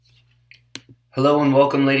Hello and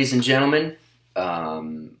welcome, ladies and gentlemen.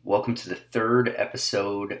 Welcome to the third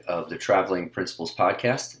episode of the Traveling Principals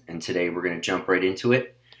Podcast. And today we're going to jump right into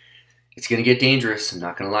it. It's going to get dangerous. I'm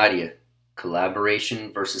not going to lie to you.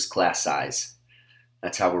 Collaboration versus class size.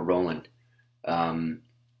 That's how we're rolling. To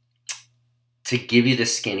give you the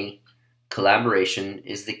skinny, collaboration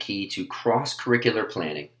is the key to cross-curricular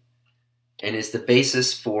planning and is the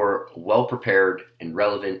basis for well-prepared and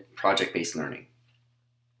relevant project-based learning.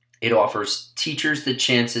 It offers teachers the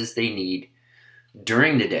chances they need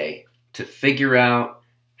during the day to figure out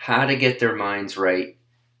how to get their minds right,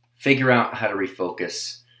 figure out how to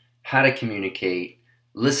refocus, how to communicate,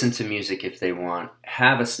 listen to music if they want,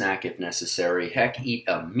 have a snack if necessary, heck, eat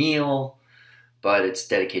a meal, but it's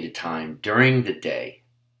dedicated time during the day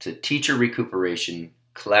to teacher recuperation,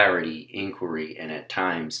 clarity, inquiry, and at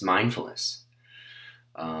times mindfulness.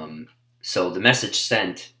 So the message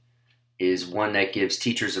sent is one that gives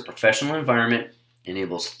teachers a professional environment,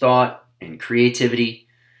 enables thought and creativity,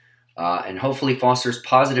 and hopefully fosters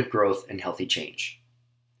positive growth and healthy change.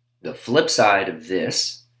 The flip side of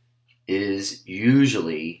this is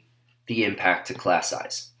usually the impact to class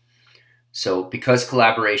size. So because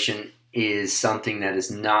collaboration is something that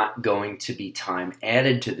is not going to be time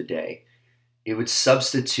added to the day, it would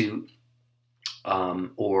substitute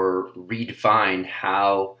or redefine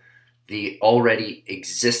how the already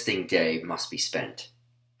existing day must be spent.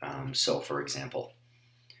 So, for example,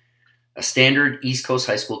 a standard East Coast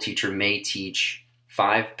high school teacher may teach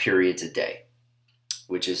 5 periods a day,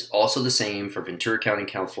 which is also the same for Ventura County,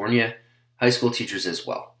 California high school teachers as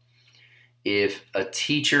well. If a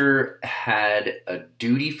teacher had a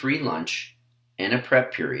duty-free lunch and a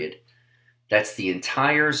prep period, that's the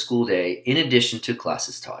entire school day in addition to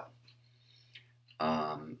classes taught.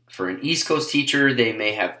 For an East Coast teacher, they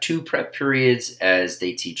may have 2 prep periods as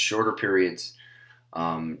they teach shorter periods,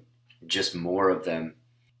 just more of them.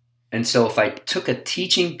 And so if I took a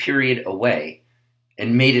teaching period away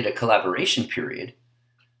and made it a collaboration period,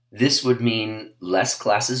 this would mean less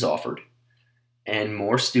classes offered and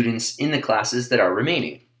more students in the classes that are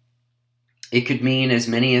remaining. It could mean as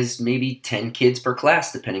many as maybe 10 kids per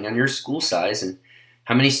class, depending on your school size and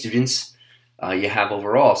how many students you have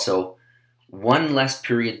overall. So one less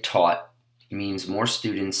period taught means more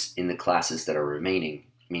students in the classes that are remaining,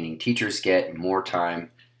 meaning teachers get more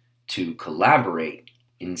time to collaborate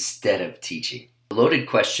instead of teaching. The loaded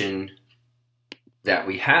question that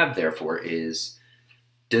we have, therefore, is,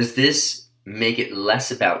 does this make it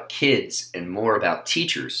less about kids and more about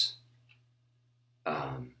teachers?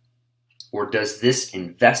 Or does this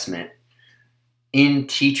investment in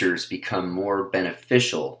teachers become more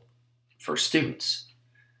beneficial for students?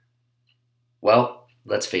 Well,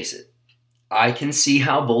 let's face it. I can see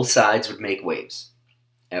how both sides would make waves.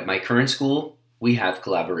 At my current school, we have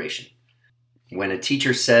collaboration. When a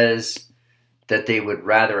teacher says that they would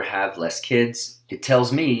rather have less kids, it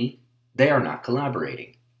tells me they are not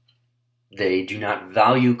collaborating. They do not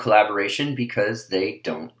value collaboration because they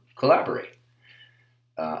don't collaborate.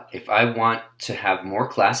 If I want to have more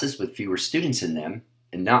classes with fewer students in them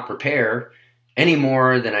and not prepare any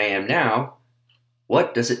more than I am now,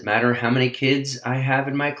 what does it matter how many kids I have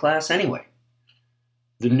in my class anyway?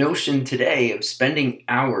 The notion today of spending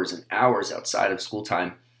hours and hours outside of school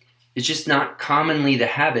time is just not commonly the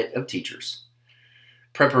habit of teachers.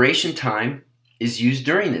 Preparation time is used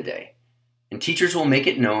during the day, and teachers will make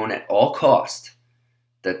it known at all cost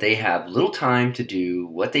that they have little time to do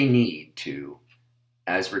what they need to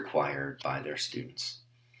as required by their students.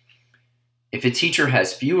 If a teacher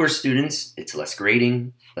has fewer students, it's less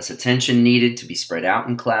grading, less attention needed to be spread out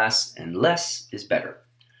in class, and less is better.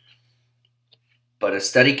 But a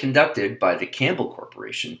study conducted by the Campbell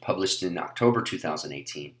Corporation, published in October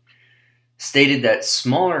 2018, stated that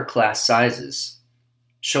smaller class sizes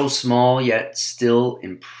show small yet still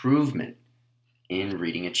improvement in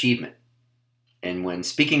reading achievement. And when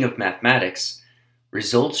speaking of mathematics,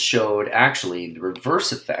 results showed actually the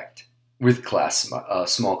reverse effect with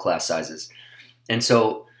small class sizes. And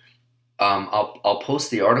so I'll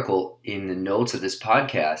post the article in the notes of this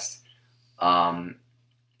podcast, and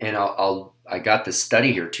I got the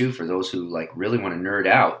study here too for those who really want to nerd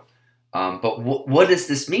out. But what does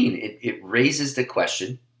this mean? It raises the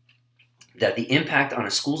question that the impact on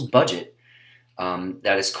a school's budget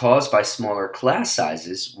that is caused by smaller class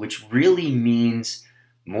sizes, which really means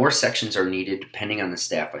more sections are needed depending on the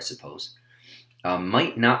staff, I suppose,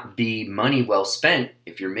 might not be money well spent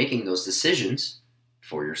if you're making those decisions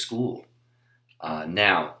for your school.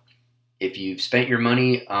 Now, if you've spent your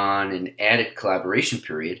money on an added collaboration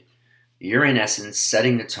period, you're in essence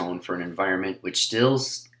setting the tone for an environment which still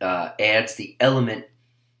adds the element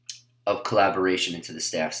of collaboration into the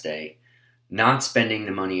staff's day, not spending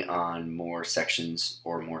the money on more sections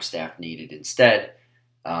or more staff needed instead.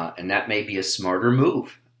 And that may be a smarter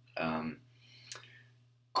move.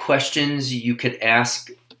 Questions you could ask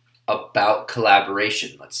about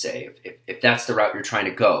collaboration, let's say, if that's the route you're trying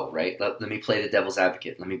to go, right? Let me play the devil's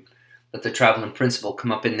advocate. Let the traveling principal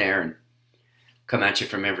come up in there and come at you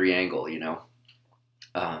from every angle,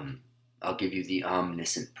 I'll give you the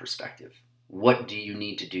omniscient perspective. What do you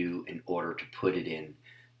need to do in order to put it in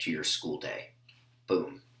to your school day?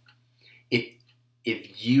 Boom.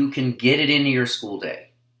 If you can get it into your school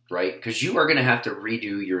day, right? Because you are going to have to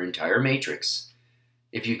redo your entire matrix.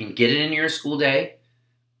 If you can get it into your school day,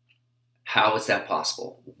 how is that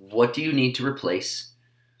possible? What do you need to replace?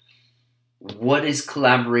 What is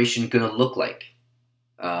collaboration going to look like?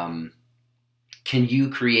 Can you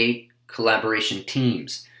create collaboration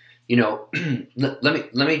teams?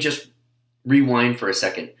 Let me just rewind for a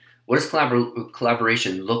second. What does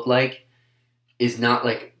collaboration look like? Is not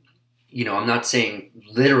like, I'm not saying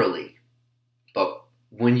literally, but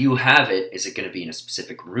when you have it, is it going to be in a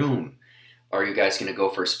specific room? Are you guys going to go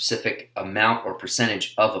for a specific amount or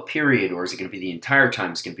percentage of a period, or is it going to be the entire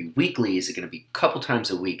time? Is it going to be weekly? Is it going to be a couple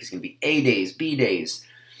times a week? Is it going to be A days, B days?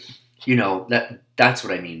 That's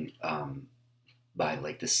what I mean by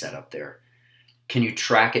like the setup there. Can you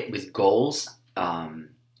track it with goals?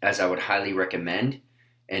 As I would highly recommend,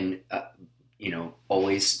 and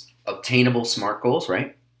always obtainable SMART goals,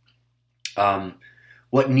 right?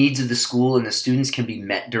 What needs of the school and the students can be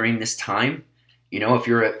met during this time?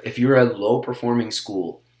 If you're a low performing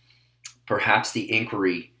school, perhaps the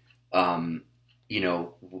inquiry, would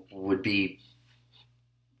be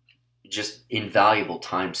just invaluable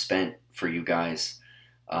time spent for you guys.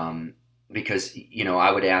 Because,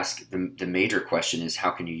 I would ask the major question is,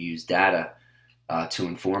 how can you use data to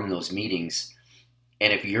inform those meetings?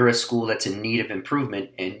 And if you're a school that's in need of improvement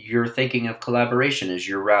and you're thinking of collaboration as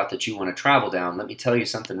your route that you want to travel down, let me tell you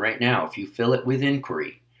something right now. If you fill it with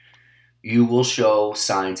inquiry, you will show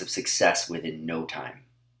signs of success within no time.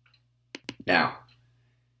 Now,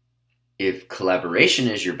 if collaboration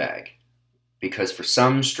is your bag, because for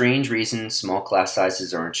some strange reason, small class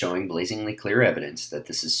sizes aren't showing blazingly clear evidence that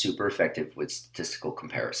this is super effective with statistical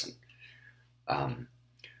comparison.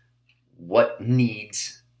 What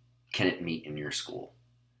needs can it meet in your school?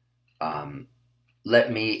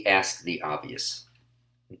 Let me ask the obvious.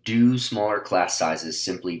 Do smaller class sizes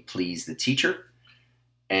simply please the teacher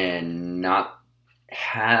and not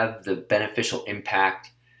have the beneficial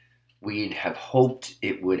impact we'd have hoped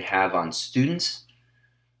it would have on students?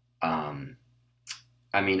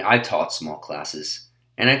 I taught small classes,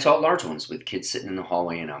 and I taught large ones with kids sitting in the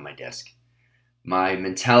hallway and on my desk. My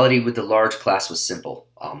mentality with the large class was simple: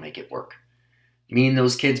 I'll make it work. Me and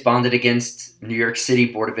those kids bonded against New York City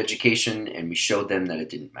Board of Education, and we showed them that it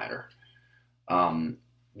didn't matter.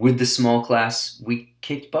 With the small class, we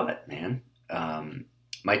kicked butt, man.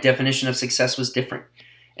 My definition of success was different,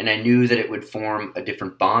 and I knew that it would form a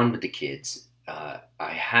different bond with the kids I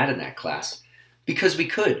had in that class, because we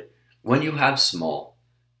could. When you have small,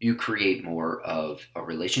 you create more of a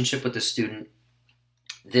relationship with the student.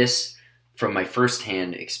 This, from my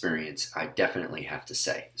firsthand experience, I definitely have to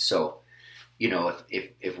say. So,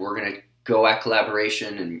 if we're going to go at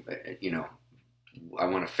collaboration and, I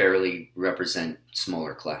want to fairly represent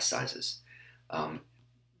smaller class sizes.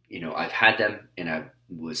 I've had them and I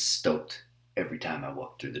was stoked every time I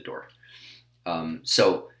walked through the door.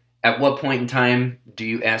 So at what point in time do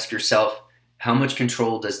you ask yourself, how much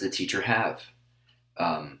control does the teacher have?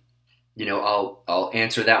 I'll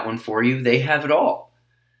answer that one for you. They have it all.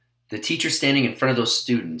 The teacher standing in front of those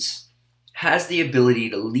students has the ability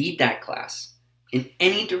to lead that class in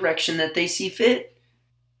any direction that they see fit.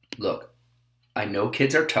 Look, I know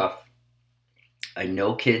kids are tough. I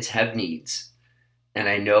know kids have needs. And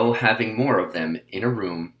I know having more of them in a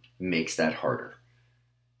room makes that harder.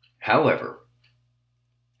 However,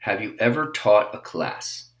 have you ever taught a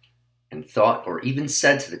class and thought or even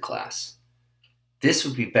said to the class, this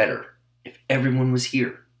would be better if everyone was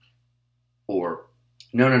here? Or,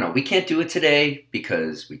 no, we can't do it today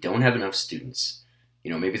because we don't have enough students.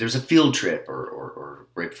 Maybe there's a field trip or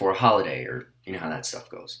right before a holiday, or how that stuff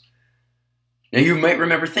goes. Now you might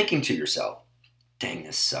remember thinking to yourself, dang,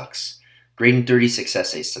 this sucks. Grading 36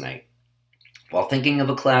 essays tonight, while thinking of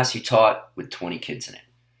a class you taught with 20 kids in it.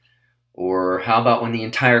 Or how about when the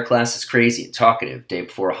entire class is crazy and talkative, day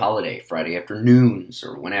before a holiday, Friday afternoons,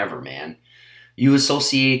 or whenever, man? You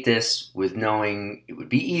associate this with knowing it would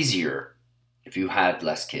be easier if you had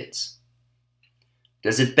less kids.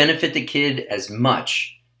 Does it benefit the kid as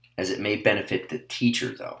much as it may benefit the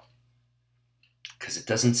teacher, though? Because it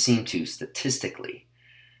doesn't seem to statistically.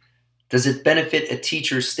 Does it benefit a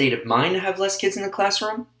teacher's state of mind to have less kids in the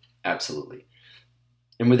classroom? Absolutely.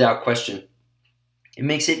 And without question, it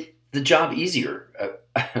makes it the job easier.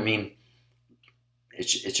 I mean,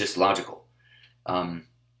 it's just logical.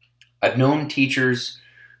 I've known teachers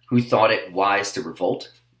who thought it wise to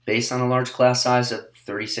revolt based on a large class size of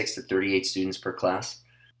 36 to 38 students per class.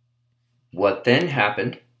 What then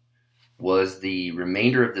happened was the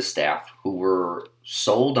remainder of the staff, who were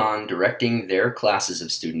sold on directing their classes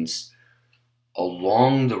of students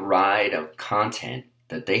along the ride of content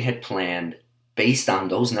that they had planned based on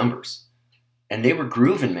those numbers. And they were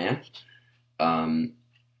grooving, man.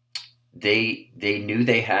 They knew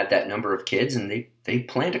they had that number of kids, and they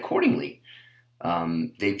planned accordingly.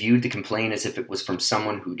 They viewed the complaint as if it was from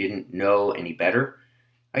someone who didn't know any better,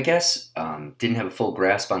 I guess, didn't have a full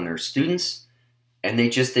grasp on their students, and they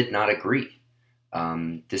just did not agree.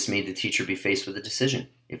 This made the teacher be faced with a decision.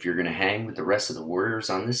 If you're going to hang with the rest of the warriors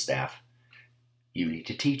on this staff, you need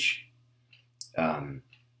to teach.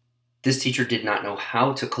 This teacher did not know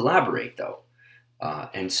how to collaborate, though.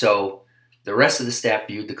 And so the rest of the staff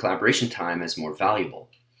viewed the collaboration time as more valuable.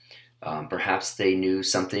 Perhaps they knew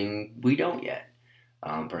something we don't yet.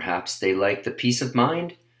 Perhaps they liked the peace of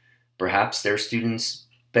mind. Perhaps their students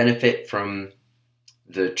benefit from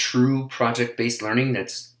the true project-based learning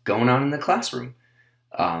that's going on in the classroom.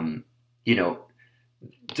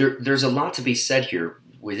 There's a lot to be said here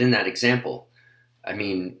within that example. I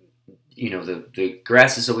mean, the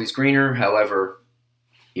grass is always greener. However,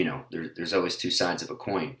 there's always two sides of a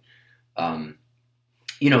coin.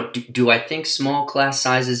 Do I think small class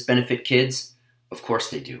sizes benefit kids? Of course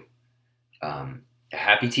they do. A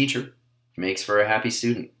happy teacher makes for a happy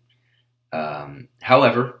student.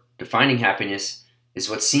 However, defining happiness is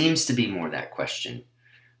what seems to be more that question.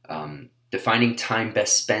 Defining time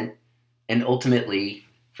best spent, and ultimately,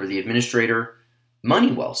 for the administrator,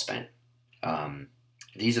 money well spent.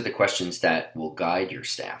 These are the questions that will guide your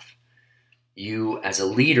staff. You, as a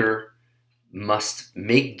leader, must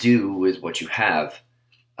make do with what you have,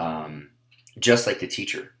 just like the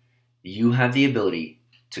teacher. You have the ability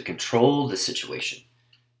to control the situation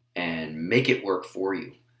and make it work for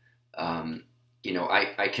you.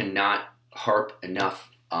 I cannot harp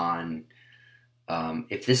enough on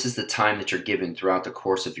if this is the time that you're given throughout the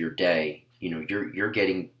course of your day. You're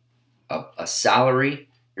getting a salary.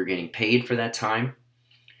 You're getting paid for that time.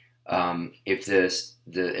 If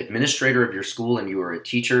the administrator of your school and you are a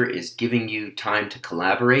teacher is giving you time to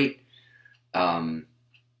collaborate,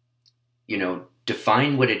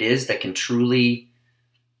 define what it is that can truly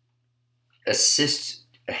assist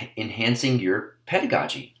enhancing your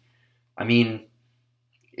pedagogy. I mean,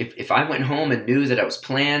 if I went home and knew that I was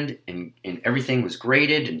planned and everything was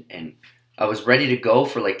graded and I was ready to go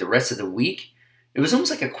for like the rest of the week, it was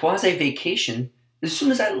almost like a quasi vacation. As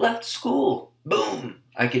soon as I left school, boom,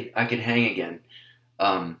 I could hang again.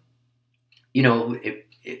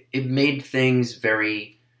 It made things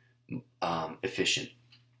very efficient.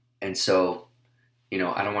 And so,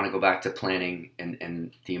 I don't want to go back to planning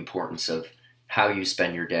and the importance of how you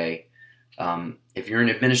spend your day. If you're an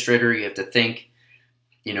administrator, you have to think,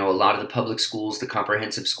 a lot of the public schools, the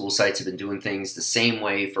comprehensive school sites have been doing things the same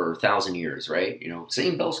way for 1,000 years, right?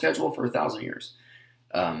 Same bell schedule for 1,000 years.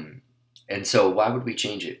 And so why would we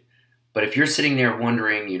change it? But if you're sitting there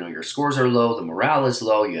wondering, your scores are low, the morale is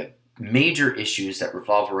low, you have major issues that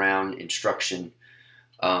revolve around instruction,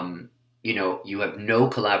 you have no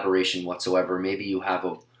collaboration whatsoever. Maybe you have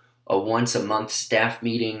a once a month staff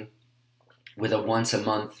meeting with a once a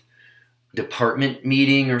month department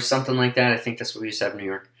meeting or something like that. I think that's what we used to have in New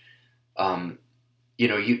York.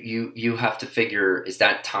 You have to figure, is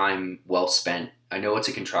that time well spent? I know it's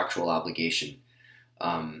a contractual obligation.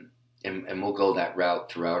 And we'll go that route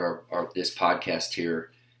throughout our this podcast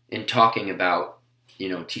here in talking about,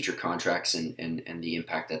 teacher contracts and the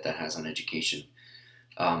impact that has on education.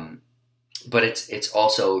 But it's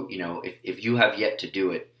also, if you have yet to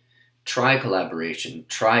do it, try collaboration,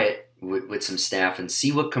 try it with some staff and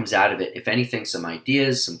see what comes out of it. If anything, some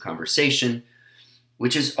ideas, some conversation,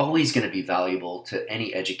 which is always going to be valuable to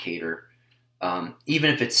any educator. Even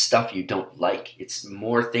if it's stuff you don't like, it's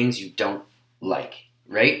more things you don't like,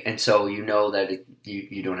 right? And so that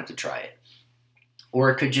you don't have to try it. Or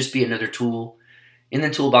it could just be another tool in the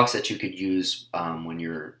toolbox that you could use when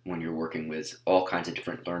you're working with all kinds of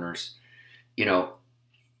different learners.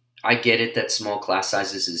 I get it that small class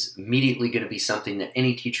sizes is immediately going to be something that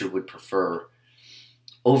any teacher would prefer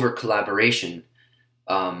over collaboration.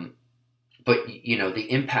 But the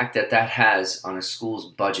impact that has on a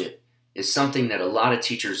school's budget is something that a lot of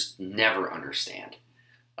teachers never understand.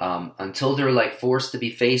 until they're like forced to be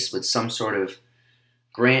faced with some sort of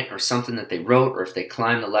grant or something that they wrote, or if they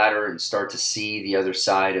climb the ladder and start to see the other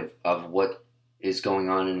side of what is going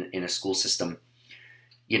on in a school system.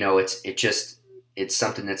 It's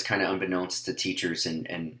something that's kind of unbeknownst to teachers,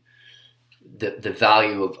 and the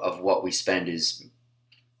value of what we spend is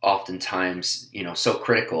oftentimes, so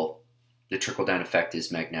critical. The trickle down effect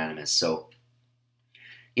is magnanimous. So,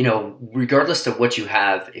 regardless of what you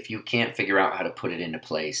have, if you can't figure out how to put it into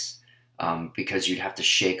place, because you'd have to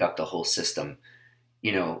shake up the whole system,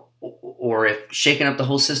 or if shaking up the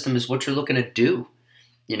whole system is what you're looking to do,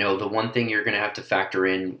 the one thing you're going to have to factor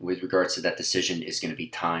in with regards to that decision is going to be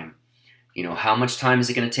time. How much time is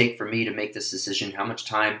it going to take for me to make this decision? How much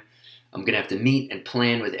time I'm going to have to meet and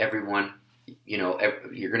plan with everyone?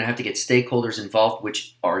 You're going to have to get stakeholders involved,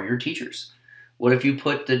 which are your teachers. What if you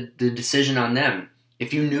put the decision on them?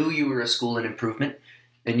 If you knew you were a school in improvement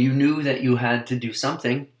and you knew that you had to do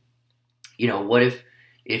something, what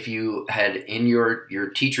if you had in your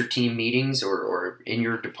teacher team meetings or in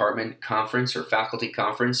your department conference or faculty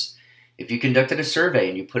conference, if you conducted a survey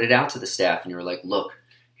and you put it out to the staff and you were like, look,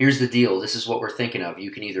 here's the deal. This is what we're thinking of.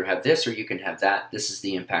 You can either have this or you can have that. This is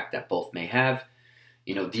the impact that both may have.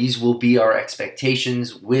 These will be our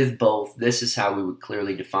expectations with both. This is how we would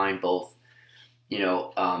clearly define both.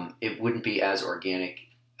 It wouldn't be as organic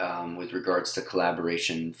with regards to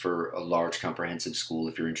collaboration for a large comprehensive school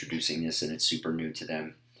if you're introducing this and it's super new to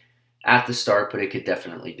them at the start, but it could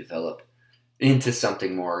definitely develop into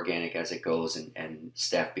something more organic as it goes, and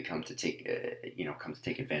staff come to take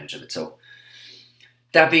advantage of it. So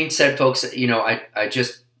that being said, folks,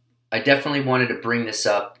 I definitely wanted to bring this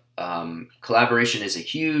up. Collaboration is a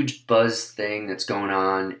huge buzz thing that's going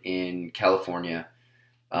on in California.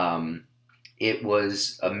 It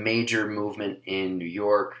was a major movement in New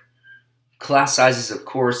York. Class sizes, of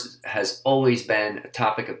course, has always been a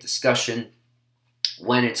topic of discussion.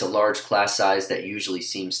 When it's a large class size, that usually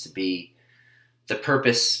seems to be the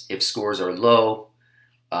purpose if scores are low.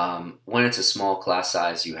 When it's a small class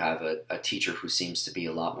size, you have a teacher who seems to be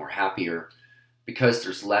a lot more happier because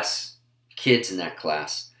there's less kids in that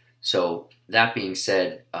class. So that being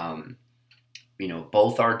said,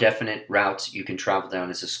 both are definite routes you can travel down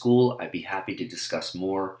as a school. I'd be happy to discuss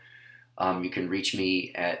more. You can reach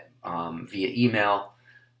me at via email,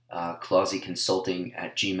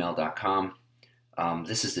 clauseconsulting@gmail.com.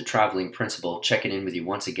 This is the Traveling Principal checking in with you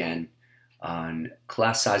once again on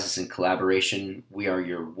class sizes and collaboration. We are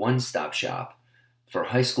your one-stop shop for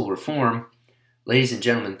high school reform. Ladies and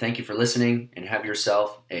gentlemen, thank you for listening and have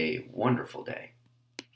yourself a wonderful day.